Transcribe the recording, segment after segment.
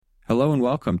Hello and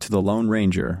welcome to The Lone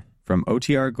Ranger from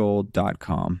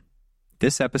OTRGold.com.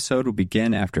 This episode will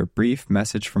begin after a brief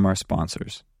message from our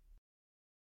sponsors.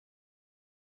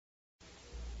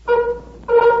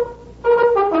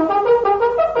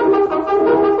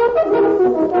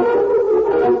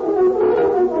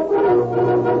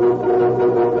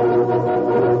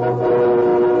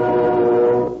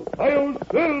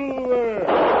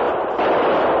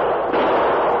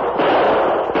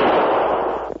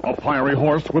 A fiery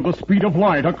horse with the speed of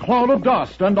light, a cloud of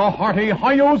dust, and a hearty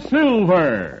Hi-Yo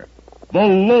Silver, the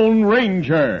Lone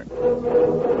Ranger.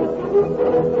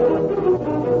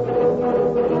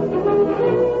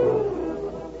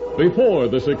 Before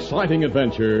this exciting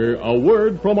adventure, a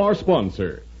word from our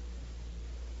sponsor.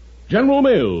 General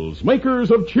Mills,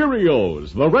 makers of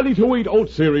Cheerios, the ready-to-eat oat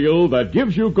cereal that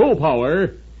gives you go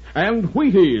power, and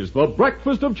Wheaties, the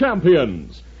breakfast of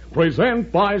champions,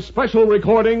 present by special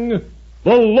recording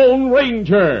The Lone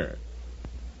Ranger.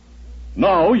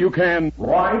 Now you can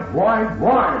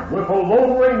ride with the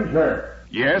Lone Ranger.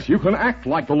 Yes, you can act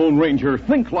like the Lone Ranger,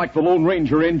 think like the Lone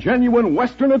Ranger in genuine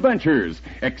Western adventures,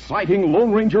 exciting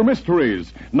Lone Ranger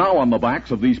mysteries, now on the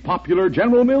backs of these popular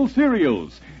General Mills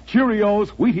cereals, Cheerios,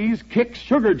 Wheaties, Kicks,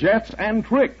 Sugar Jets, and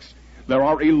Tricks. There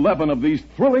are 11 of these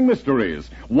thrilling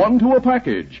mysteries, one to a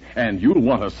package, and you'll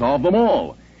want to solve them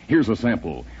all. Here's a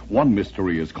sample. One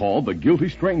mystery is called The Guilty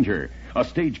Stranger. A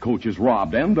stagecoach is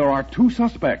robbed, and there are two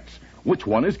suspects. Which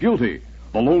one is guilty?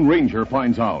 The Lone Ranger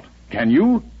finds out. Can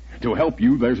you? To help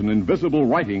you, there's an invisible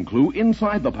writing clue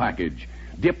inside the package.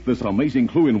 Dip this amazing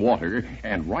clue in water,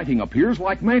 and writing appears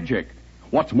like magic.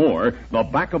 What's more, the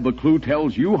back of the clue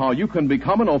tells you how you can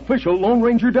become an official Lone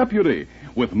Ranger deputy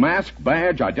with mask,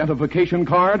 badge, identification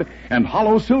card, and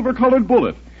hollow silver-colored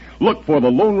bullet. Look for the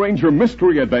Lone Ranger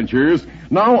Mystery Adventures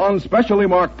now on specially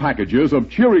marked packages of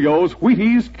Cheerios,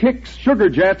 Wheaties, Kicks, Sugar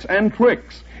Jets, and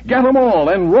Tricks. Get them all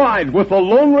and ride with the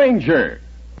Lone Ranger.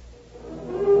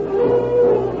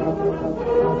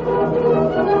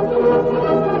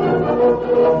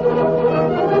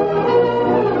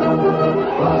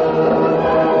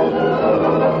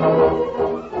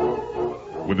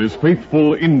 With his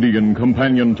faithful Indian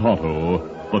companion Tonto,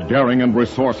 the daring and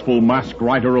resourceful masked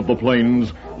rider of the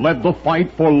plains led the fight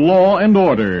for law and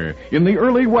order in the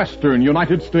early western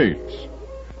United States.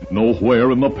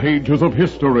 Nowhere in the pages of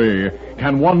history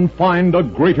can one find a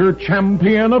greater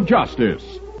champion of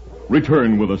justice.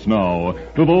 Return with us now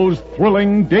to those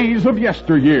thrilling days of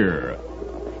yesteryear.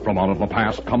 From out of the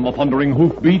past come the thundering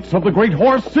hoofbeats of the great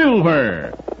horse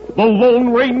Silver. The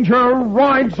Lone Ranger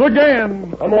rides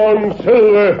again. Come on,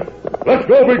 Silver. Let's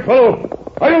go, big fellow.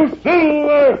 Hi-Yo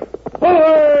Silver!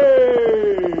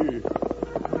 Hooray!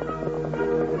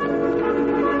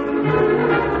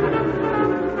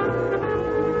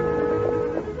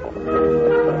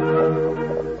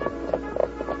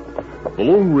 The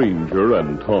Lone Ranger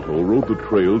and Tonto rode the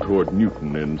trail toward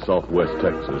Newton in southwest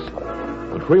Texas.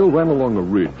 The trail ran along a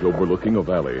ridge overlooking a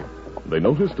valley. They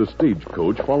noticed a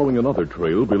stagecoach following another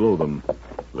trail below them.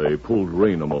 They pulled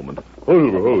rein a moment.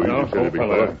 Easy, steady, big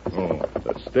fella.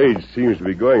 That stage seems to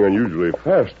be going unusually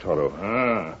fast, Tonto.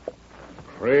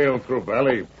 Trail through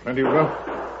valley, plenty rough.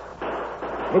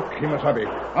 Look, Kimasabi,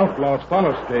 outlaws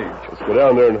follow stage. Let's go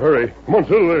down there and hurry. Come on,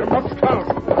 Silver. Let's go.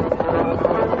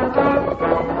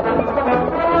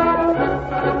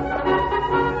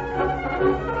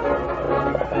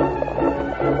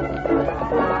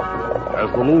 As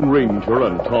the Lone Ranger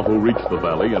and Tonto reached the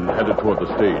valley and headed toward the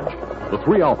stage, the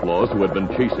three outlaws who had been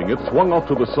chasing it swung off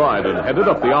to the side and headed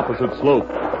up the opposite slope.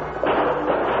 Come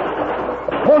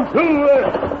on,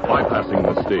 Silver! Bypassing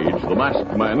the stage, the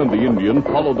masked man and the Indian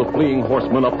followed the fleeing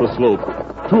horsemen up the slope.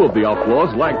 Two of the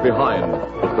outlaws lagged behind.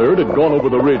 The third had gone over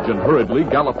the ridge and hurriedly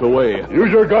galloped away.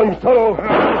 Use your guns, Tonto.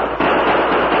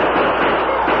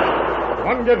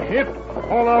 One get hit,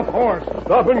 fall off horse.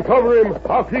 Stop and cover him.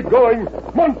 I'll keep going.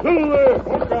 Come on, Silver!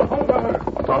 Hold on her.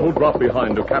 Tonto dropped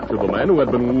behind to capture the man who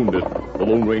had been wounded. The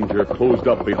Lone Ranger closed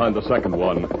up behind the second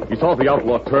one. He saw the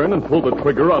outlaw turn and pull the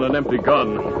trigger on an empty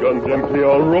gun. Gun's empty.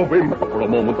 I'll rope him. For a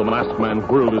moment, the masked man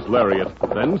whirled his lariat,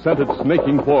 then sent it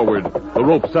snaking forward. The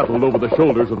rope settled over the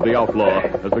shoulders of the outlaw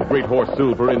as the great horse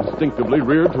Silver instinctively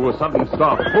reared to a sudden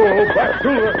stop. Oh, back,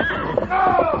 Silver!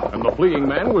 And the fleeing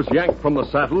man was yanked from the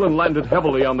saddle and landed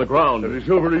heavily on the ground. Steady,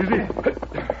 Silver, easy.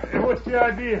 Hey, what's the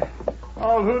idea?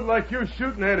 All hood like you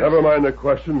shooting at us. Never mind the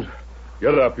questions.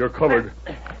 Get up. You're covered.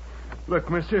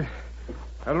 Look, mister,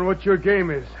 I don't know what your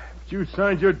game is, but you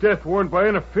signed your death warrant by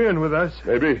interfering with us.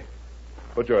 Maybe.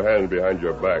 Put your hands behind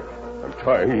your back. I'm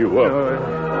tying you up.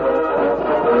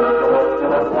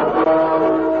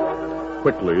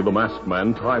 Quickly, the masked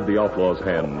man tied the outlaw's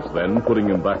hands. Then, putting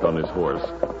him back on his horse,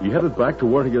 he headed back to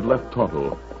where he had left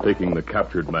Tonto, taking the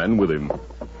captured man with him.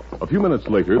 A few minutes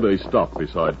later, they stopped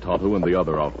beside Tonto and the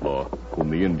other outlaw, whom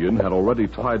the Indian had already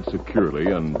tied securely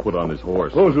and put on his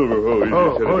horse. Oh, Silver,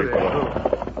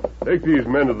 Take these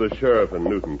men to the sheriff in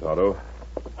Newton, Tonto.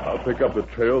 I'll pick up the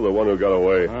trail of the one who got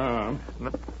away. I'll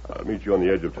meet you on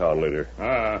the edge of town later.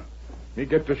 Me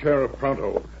get the sheriff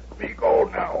pronto. Me go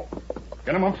now.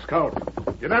 Get him up, Scout.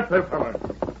 Get up there, fella.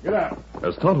 Get up.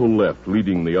 As Tonto left,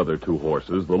 leading the other two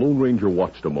horses, the Lone Ranger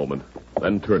watched a moment.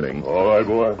 Then turning, All right,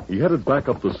 boy. he headed back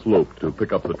up the slope to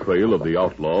pick up the trail of the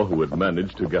outlaw who had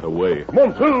managed to get away. Come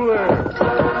on, through there.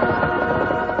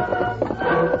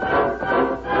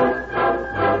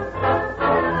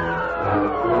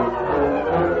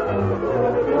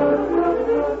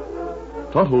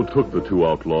 Tonto took the two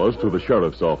outlaws to the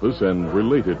sheriff's office and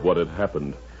related what had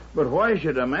happened. But why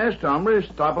should a masked hombre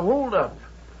stop a holdup?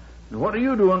 And what are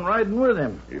you doing riding with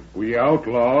him? If we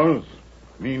outlaws,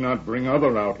 me not bring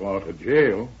other outlaw to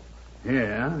jail.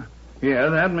 Yeah,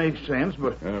 that makes sense,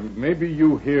 but... Maybe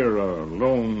you hear a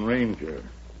Lone Ranger.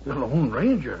 The Lone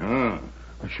Ranger?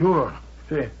 Sure.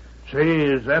 Say,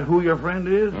 is that who your friend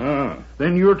is?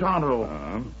 Then you're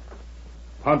Tonto.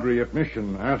 Padre at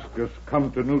Mission asked us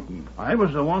come to Newton. I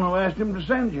was the one who asked him to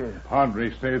send you. Padre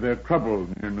say they're trouble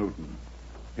near Newton.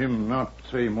 Him not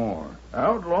say more.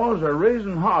 Outlaws are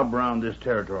raising hob around this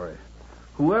territory.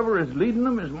 Whoever is leading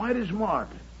them is mighty smart.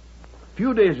 A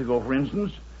few days ago, for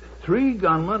instance, 3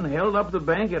 gunmen held up the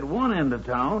bank at one end of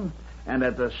town, and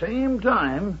at the same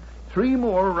time, 3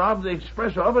 more robbed the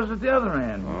express office at the other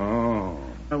end.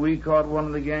 We caught one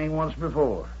of the gang once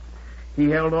before. He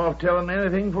held off telling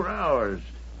anything for hours.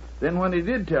 Then when he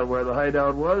did tell where the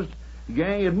hideout was, the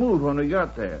gang had moved when we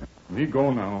got there. Me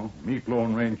go now, meet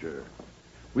Lone Ranger.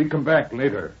 We come back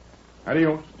later.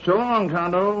 Adios. So long,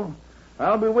 Tonto.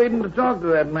 I'll be waiting to talk to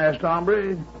that masked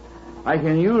hombre. I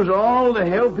can use all the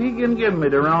help he can give me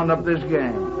to round up this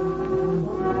gang.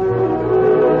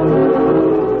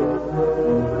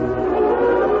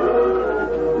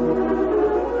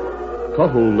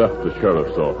 Tonto left the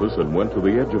sheriff's office and went to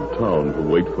the edge of town to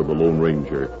wait for the Lone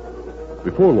Ranger.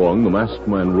 Before long, the masked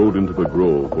man rode into the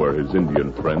grove where his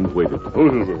Indian friend waited.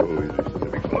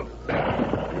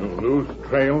 You lose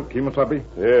trail, Kimasabi?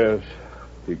 Yes.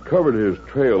 He covered his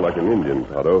trail like an Indian,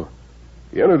 Tonto.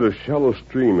 He entered a shallow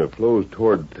stream that flows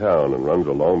toward town and runs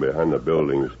along behind the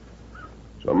buildings.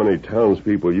 So many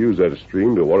townspeople use that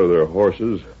stream to water their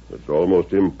horses, it's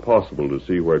almost impossible to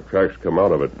see where tracks come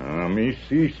out of it. Me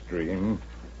see stream.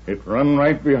 It run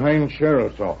right behind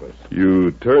sheriff's office.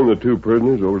 You turned the 2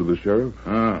 prisoners over to the sheriff?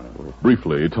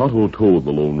 Briefly, Tonto told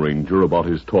the Lone Ranger about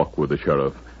his talk with the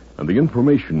sheriff and the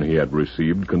information he had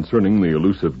received concerning the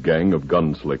elusive gang of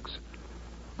gunslicks.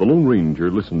 The Lone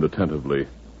Ranger listened attentively,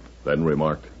 then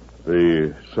remarked,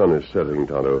 The sun is setting,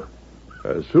 Tonto.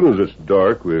 As soon as it's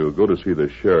dark, we'll go to see the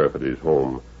sheriff at his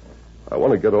home. I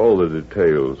want to get all the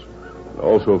details, and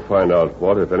also find out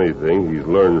what, if anything, he's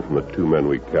learned from the 2 men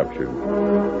we captured.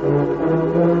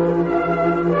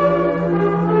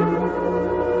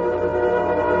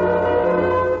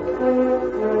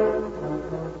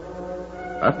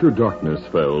 After darkness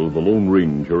fell, the Lone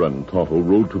Ranger and Tonto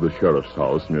rode to the sheriff's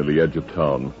house near the edge of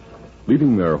town.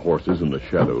 Leaving their horses in the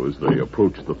shadows, they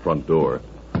approached the front door.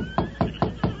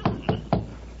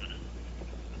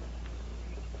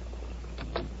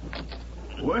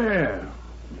 Well,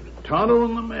 Tonto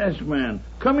and the masked man.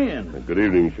 Come in. Good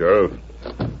evening, Sheriff.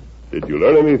 Did you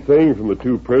learn anything from the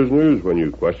 2 prisoners when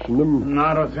you questioned them?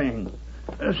 Not a thing.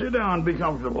 Sit down, be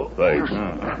comfortable. Thanks.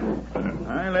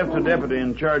 I left a deputy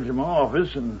in charge of my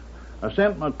office, and I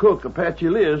sent my cook, Apache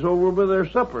Liz, over with their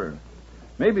supper.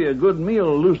 Maybe a good meal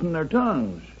will loosen their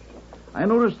tongues. I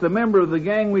noticed the member of the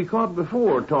gang we caught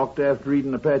before talked after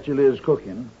eating Apache Liz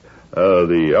cooking.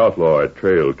 The outlaw at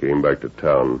trail came back to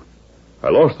town. I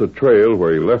lost the trail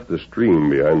where he left the stream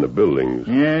behind the buildings.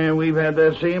 Yeah, we've had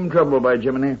that same trouble, by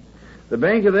Jiminy. The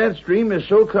bank of that stream is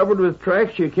so covered with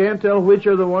tracks you can't tell which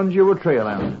are the ones you were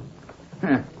trailing.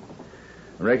 I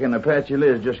reckon Apache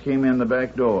Liz just came in the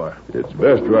back door. It's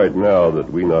best right now that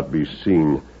we not be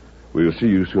seen. We'll see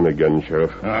you soon again,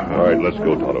 Sheriff. All right, let's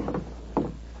go, Tonto.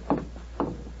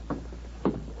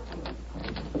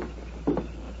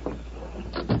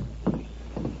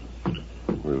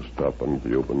 We'll stop under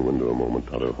the open window a moment,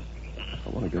 Tonto. I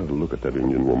want to get a look at that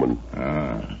Indian woman.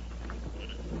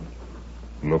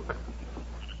 Look.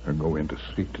 I go in to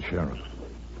speak to Sheriff.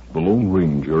 The Lone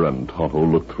Ranger and Tonto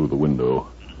looked through the window.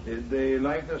 Did they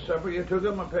like the supper you took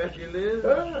them, Apache Liz?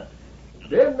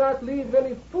 They'll not leave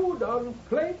any food on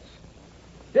plates.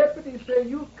 Deputies say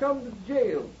you come to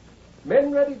jail.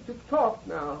 Men ready to talk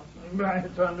now. Right,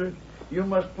 Thunder. You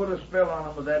must put a spell on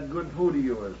them with that good food of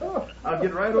yours. I'll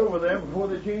get right over there before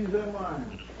they change their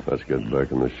minds. Let's get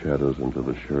back in the shadows until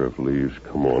the sheriff leaves.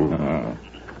 Come on.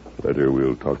 Later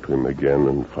we'll talk to him again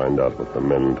and find out what the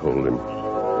men told him.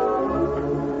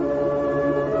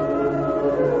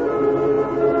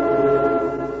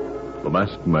 The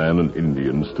masked man and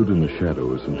Indian stood in the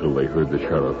shadows until they heard the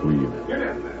sheriff leave. Get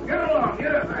in there. Get along.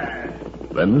 Get in there.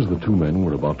 Then, as the two men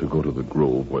were about to go to the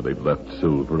grove where they'd left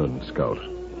Silver and Scout,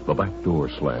 the back door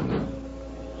slammed.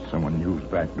 Someone used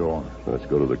back door. Let's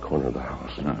go to the corner of the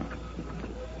house.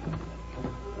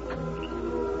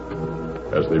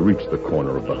 As they reached the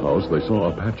corner of the house, they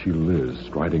saw Apache Liz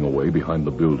striding away behind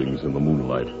the buildings in the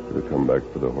moonlight. We'll come back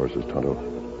for the horses, Tonto.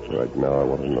 Right now, I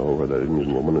want to know where that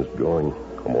Indian woman is going.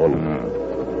 Come on.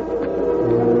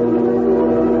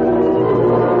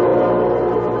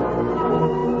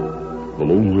 The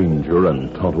Lone Ranger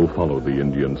and Tonto followed the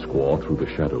Indian squaw through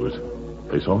the shadows.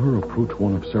 They saw her approach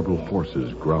one of several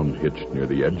horses ground-hitched near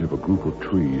the edge of a group of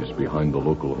trees behind the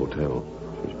local hotel.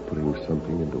 She's putting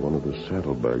something into one of the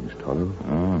saddlebags, Tonto.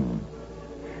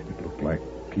 It looked like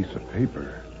a piece of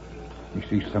paper. You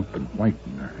see something white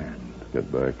in her hand.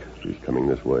 Get back. She's coming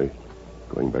this way.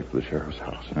 Going back to the sheriff's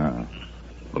house.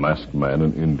 The masked man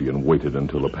and Indian waited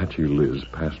until Apache Liz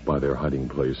passed by their hiding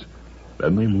place.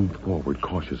 Then they moved forward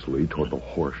cautiously toward the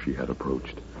horse she had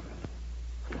approached.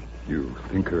 You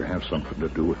think her has something to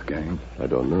do with gang? I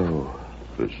don't know.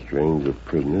 But it's strange if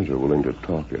prisoners are willing to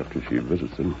talk after she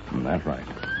visits them. That's right.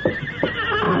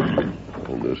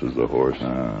 Well, this is the horse.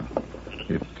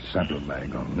 It's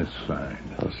saddlebag on this side.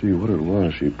 I'll see what it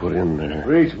was she put in there.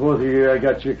 Reach, both of you. I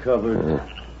got you covered.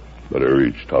 Better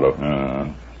reach, Tonto.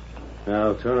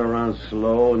 Now turn around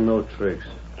slow and no tricks.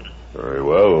 Very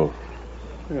well.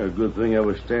 Yeah, good thing I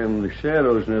was standing in the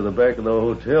shadows near the back of the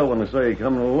hotel when I saw you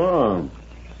coming along.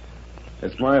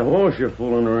 That's my horse you're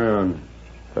fooling around.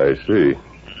 I see.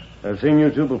 I've seen you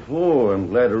two before. I'm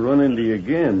glad to run into you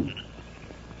again.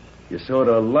 You sort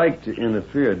of like to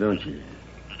interfere, don't you?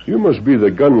 You must be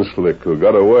the gunslick who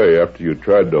got away after you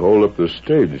tried to hold up the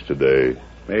stage today.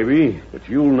 Maybe, but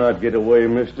you'll not get away,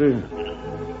 mister.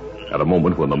 At a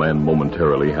moment when the man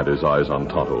momentarily had his eyes on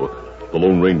Tonto, the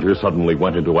Lone Ranger suddenly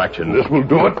went into action. This will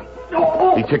do it.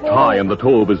 He kicked high, and the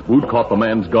toe of his boot caught the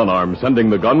man's gun arm, sending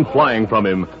the gun flying from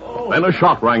him. Then a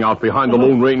shot rang out behind the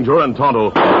Lone Ranger and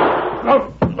Tonto.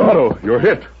 Tonto, you're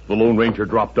hit. The Lone Ranger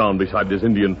dropped down beside his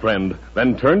Indian friend,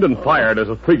 then turned and fired as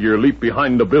a figure leaped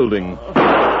behind a building.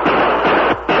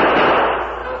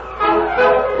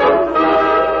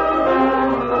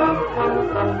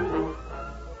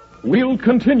 We'll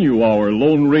continue our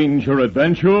Lone Ranger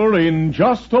adventure in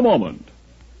just a moment.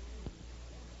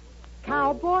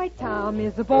 Cowboy Tom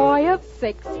is a boy of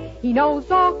 6. He knows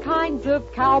all kinds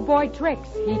of cowboy tricks.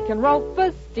 He can rope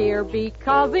a steer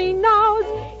because he knows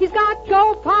he's got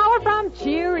go power from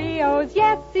Cheerios.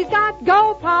 Yes, he's got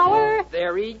go power.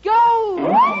 There he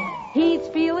goes. He's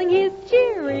feeling his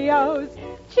Cheerios.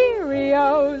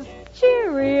 Cheerios.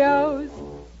 Cheerios.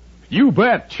 You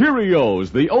bet,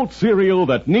 Cheerios, the oat cereal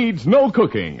that needs no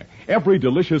cooking. Every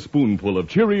delicious spoonful of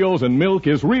Cheerios and milk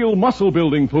is real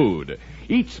muscle-building food.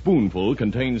 Each spoonful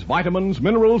contains vitamins,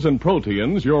 minerals, and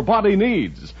proteins your body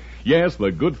needs. Yes,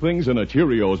 the good things in a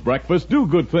Cheerios breakfast do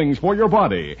good things for your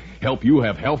body. Help you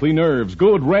have healthy nerves,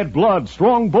 good red blood,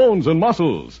 strong bones, and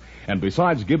muscles. And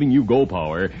besides giving you go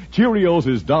power, Cheerios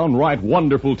is downright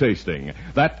wonderful tasting.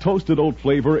 That toasted oat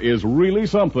flavor is really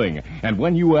something. And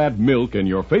when you add milk and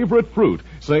your favorite fruit,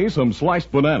 say some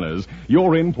sliced bananas,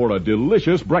 you're in for a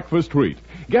delicious breakfast treat.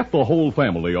 Get the whole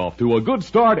family off to a good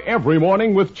start every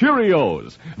morning with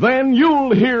Cheerios. Then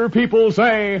you'll hear people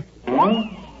say,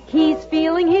 he's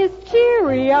feeling his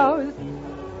Cheerios.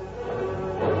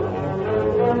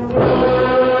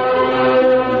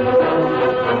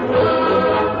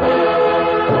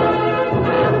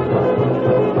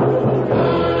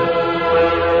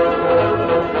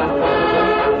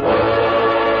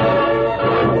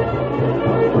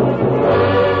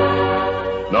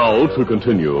 Now to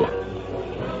continue.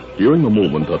 During the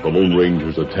moment that the Lone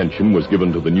Ranger's attention was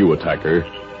given to the new attacker,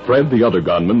 Fred, the other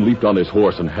gunman, leaped on his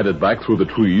horse and headed back through the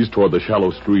trees toward the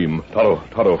shallow stream.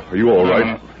 Tonto, are you all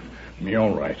right? Me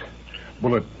all right.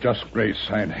 Bullet just grazed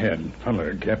side head.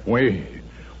 Feller get away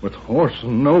with horse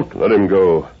and note. Let him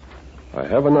go. I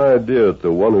have an idea that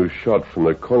the one who shot from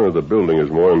the corner of the building is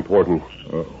more important.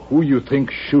 Who you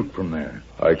think shoot from there?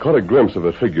 I caught a glimpse of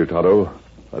a figure, Tonto.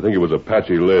 I think it was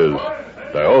Apache Liz.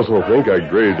 I also think I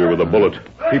grazed her with a bullet.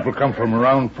 People come from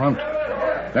around front.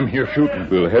 Them here shooting.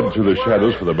 We'll head through the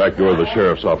shadows for the back door of the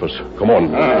sheriff's office. Come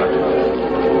on.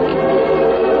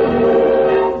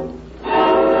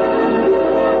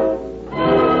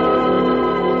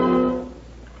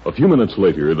 A few minutes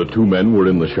later, the two men were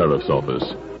in the sheriff's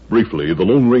office. Briefly, the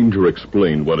Lone Ranger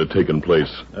explained what had taken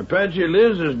place. Apache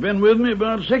Liz has been with me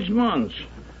about 6 months,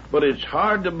 but it's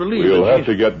hard to believe. We'll have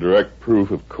to get direct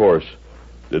proof, of course.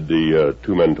 Did the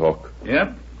two men talk?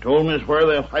 Yep. Told me it's where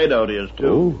their hideout is, too.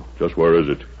 Oh, just where is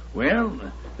it? Well,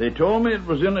 they told me it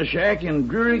was in a shack in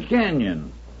Drury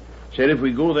Canyon. Said if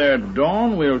we go there at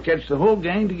dawn, we'll catch the whole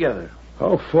gang together.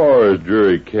 How far is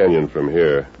Drury Canyon from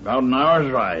here? About an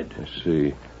hour's ride. I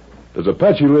see. Does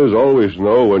Apache Liz always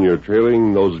know when you're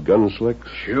trailing those gunslicks?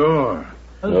 Sure.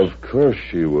 Of course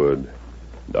she would.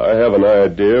 I have an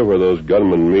idea where those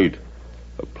gunmen meet.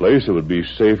 A place that would be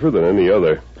safer than any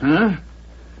other. Huh?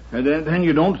 And then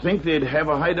you don't think they'd have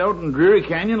a hideout in Drury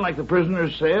Canyon like the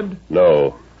prisoners said?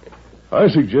 No. I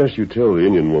suggest you tell the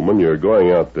Indian woman you're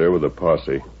going out there with a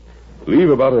posse. Leave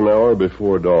about an hour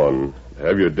before dawn.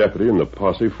 Have your deputy and the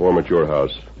posse form at your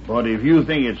house. But if you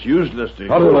think it's useless to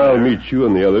Tonto and go I'll there... meet you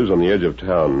and the others on the edge of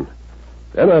town.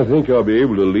 Then I think I'll be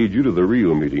able to lead you to the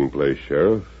real meeting place,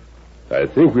 Sheriff. I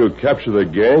think we'll capture the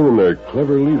gang and their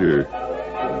clever leader.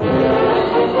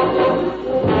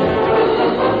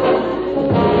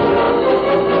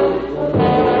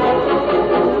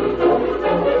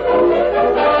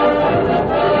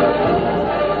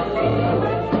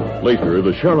 Later,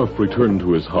 the sheriff returned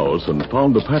to his house and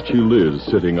found Apache Liz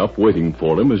sitting up waiting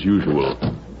for him as usual.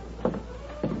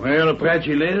 Well,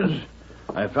 Apache Liz,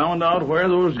 I found out where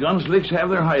those gunslicks have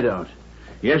their hideout.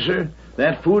 Yes, sir.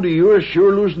 That food of yours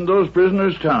sure loosened those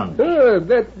prisoners' tongues.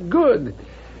 That's good.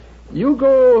 You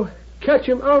go catch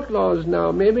 'em outlaws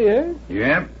now, maybe, eh?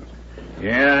 Yep.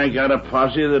 Yeah, I got a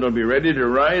posse that'll be ready to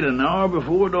ride an hour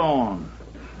before dawn.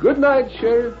 Good night,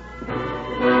 Sheriff.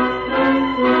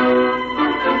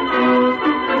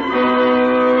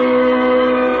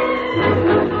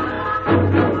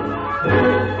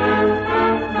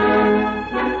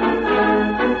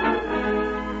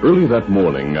 Early that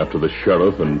morning, after the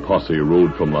sheriff and posse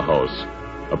rode from the house,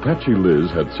 Apache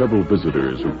Liz had several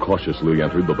visitors who cautiously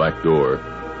entered the back door.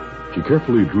 She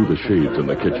carefully drew the shades in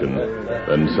the kitchen,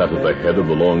 then sat at the head of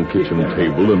the long kitchen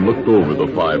table and looked over the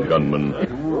 5 gunmen.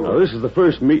 Now, this is the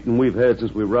first meeting we've had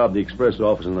since we robbed the express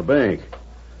office and the bank.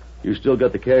 You still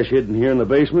got the cash hidden here in the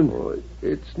basement? Oh,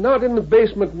 it's not in the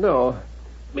basement, no.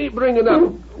 Me bring it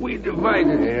up. We divide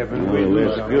it. Yeah, well,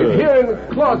 that's good. Here in the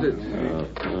closet.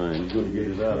 Fine. You're going to get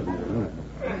it out of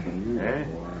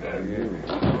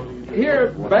here. Here,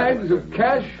 bags of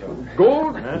cash,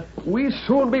 gold. We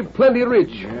soon be plenty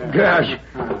rich. Gosh,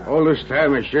 all this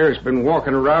time the sheriff's been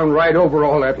walking around right over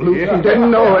all that loot and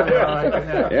didn't know it.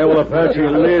 Yeah, well, Apache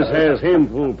Liz has him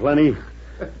fooled plenty.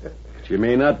 She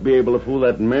may not be able to fool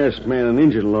that masked man and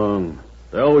Injun along.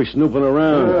 They're always snooping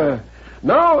around.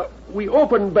 Now we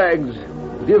open bags,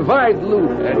 divide loot.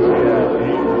 That's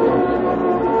it.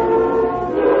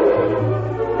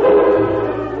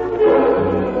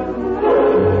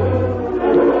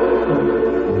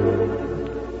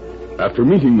 After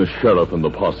meeting the sheriff and the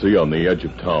posse on the edge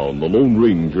of town, the Lone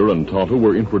Ranger and Tonto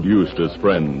were introduced as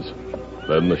friends.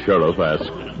 Then the sheriff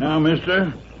asked, Now,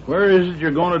 mister, where is it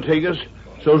you're going to take us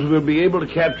so as we'll be able to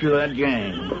capture that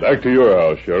gang? Back to your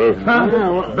house, Sheriff.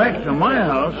 Huh? Back to my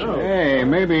house? Hey,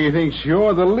 maybe he thinks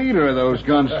you're the leader of those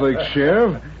gunslicks,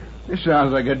 Sheriff. This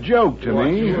sounds like a joke to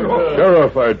me.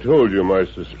 Sheriff, I told you my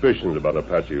suspicions about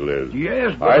Apache Liz.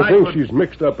 Yes, but I think she's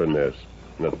mixed up in this.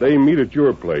 And if they meet at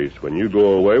your place when you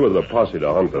go away with a posse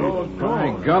to hunt them.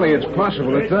 By golly, it's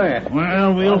possible at that.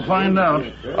 Well, we'll find out.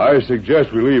 I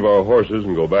suggest we leave our horses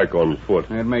and go back on foot.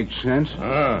 That makes sense.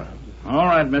 All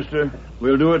right, mister.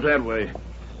 We'll do it that way.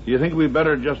 Do you think we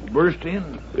better just burst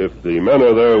in? If the men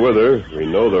are there with her, we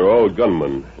know they're all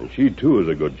gunmen, and she, too, is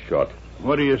a good shot.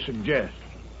 What do you suggest?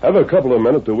 Have a couple of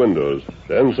men at the windows.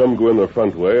 Then some go in the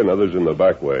front way and others in the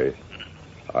back way.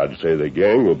 I'd say the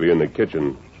gang will be in the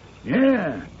kitchen.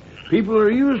 Yeah. People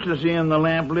are used to seeing the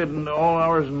lamp lit in all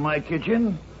hours in my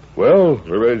kitchen. Well,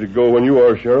 we're ready to go when you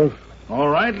are, Sheriff. All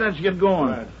right, let's get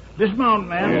going. Dismount,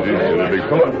 man.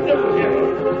 Come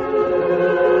on.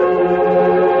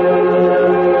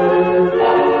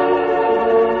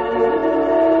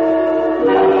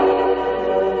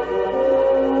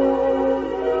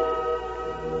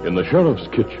 In the sheriff's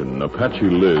kitchen, Apache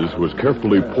Liz was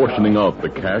carefully portioning out the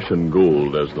cash and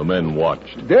gold as the men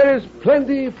watched. There is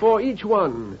plenty for each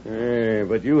one. Hey,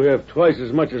 but you have twice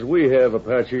as much as we have,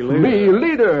 Apache Liz. Me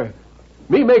leader.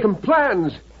 Me making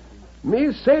plans.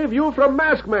 Me save you from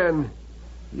masked man.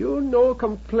 You no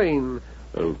complain.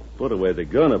 Well, put away the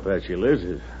gun, Apache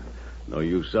Liz. No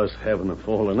use us having a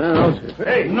falling out.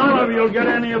 Hey, none of you'll get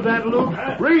any of that loot.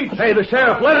 Reach! Hey, the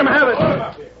sheriff, let him have it.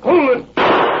 Hold it.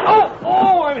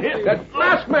 Oh, I'm hit. That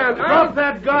masked man. Drop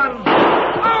that gun.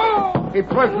 Oh! Keep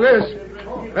put, Liz.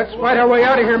 Let's fight our way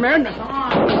out of here, men.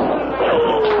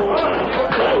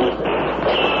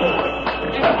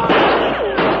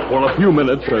 For a few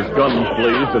minutes, as guns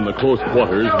blazed in the close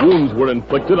quarters, wounds were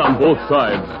inflicted on both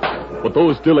sides. But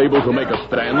those still able to make a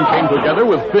stand came together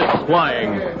with fists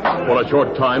flying. For a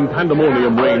short time,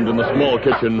 pandemonium reigned in the small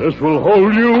kitchen. This will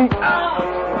hold you.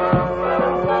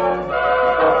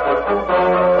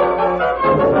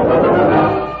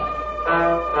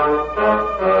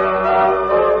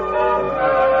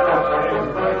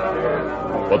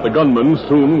 But the gunmen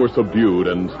soon were subdued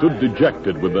and stood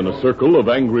dejected within a circle of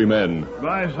angry men.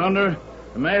 By thunder,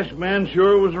 the masked man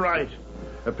sure was right.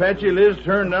 Apache Liz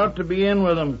turned out to be in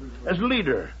with them as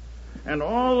leader. And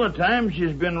all the time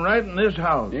she's been right in this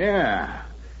house. Yeah.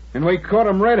 And we caught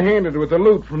him red-handed with the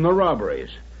loot from the robberies.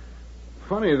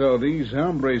 Funny, though, these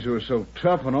hombres who are so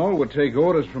tough and all would take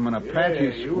orders from an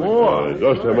Apache squaw.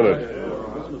 Just a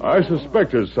minute. I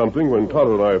suspected something when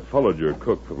Tonto and I followed your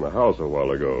cook from the house a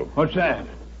while ago. What's that?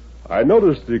 I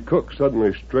noticed the cook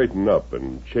suddenly straighten up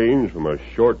and change from a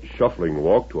short, shuffling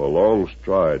walk to a long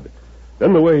stride.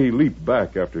 Then the way he leaped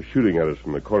back after shooting at us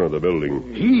from the corner of the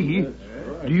building. He?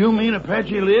 Do you mean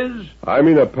Apache Liz? I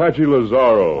mean Apache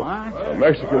Lazaro. What? A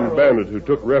Mexican bandit who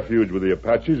took refuge with the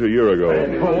Apaches a year ago.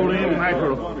 Holy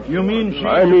mackerel. You mean she...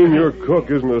 I mean your cook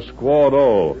isn't a squaw at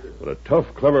all, but a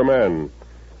tough, clever man.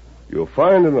 You'll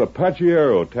find an Apache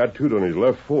arrow tattooed on his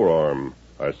left forearm.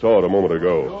 I saw it a moment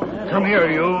ago. Come here,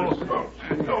 you.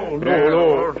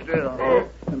 No. Still.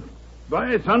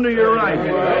 By thunder, you're right.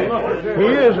 He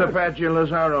is Apache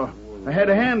Lazaro. I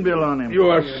had a handbill on him. You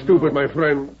are stupid, my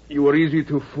friend. You were easy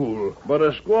to fool. But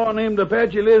a squaw named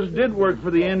Apache Liz did work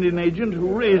for the Indian agent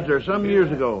who raised her some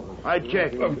years ago. I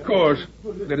checked. Of course.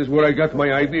 That is where I got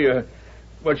my idea.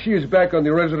 But she is back on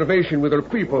the reservation with her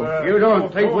people. You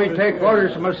don't think we take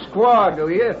orders from a squaw, do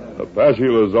you? Apache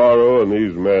Lazaro and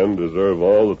these men deserve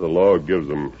all that the law gives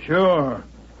them. Sure.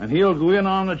 And he'll go in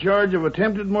on the charge of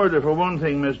attempted murder for one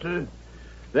thing, mister.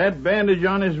 That bandage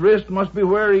on his wrist must be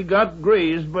where he got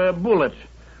grazed by a bullet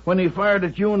when he fired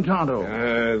at you and Tonto.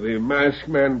 The masked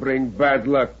man bring bad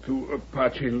luck to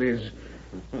Apache Liz.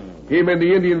 Him and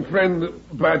the Indian friend,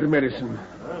 bad medicine.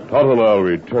 Tonto and I'll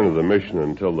return to the mission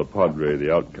and tell the Padre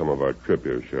the outcome of our trip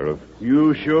here, Sheriff.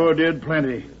 You sure did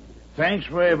plenty. Thanks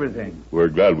for everything. We're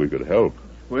glad we could help.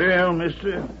 Well,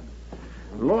 mister,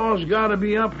 law's got to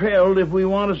be upheld if we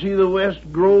want to see the West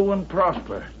grow and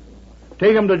prosper.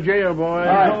 Take him to jail, boy.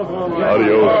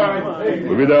 Adios.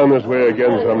 We'll be down this way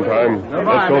again sometime.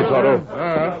 Let's go, Tonto.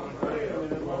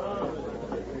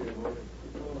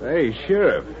 Hey,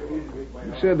 Sheriff.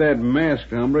 You said that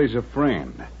masked hombre's a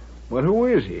friend. But who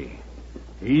is he?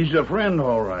 He's a friend,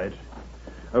 all right.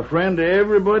 A friend to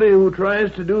everybody who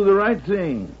tries to do the right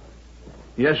thing.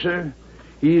 Yes, sir.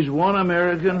 He's one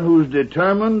American who's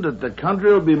determined that the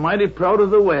country will be mighty proud of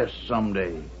the West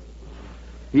someday.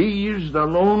 He's the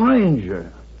Lone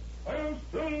Ranger.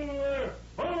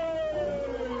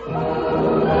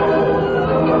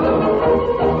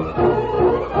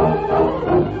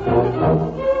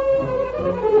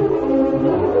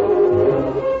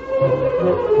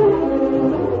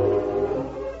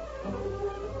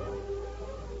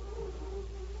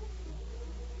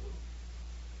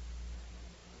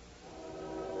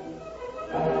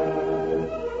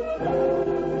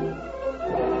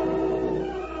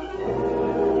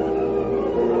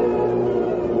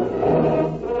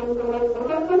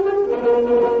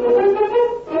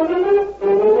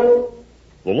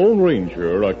 The Lone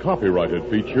Ranger, a copyrighted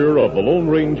feature of the Lone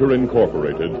Ranger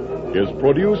Incorporated, is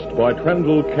produced by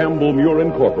Trendle Campbell Muir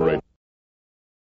Incorporated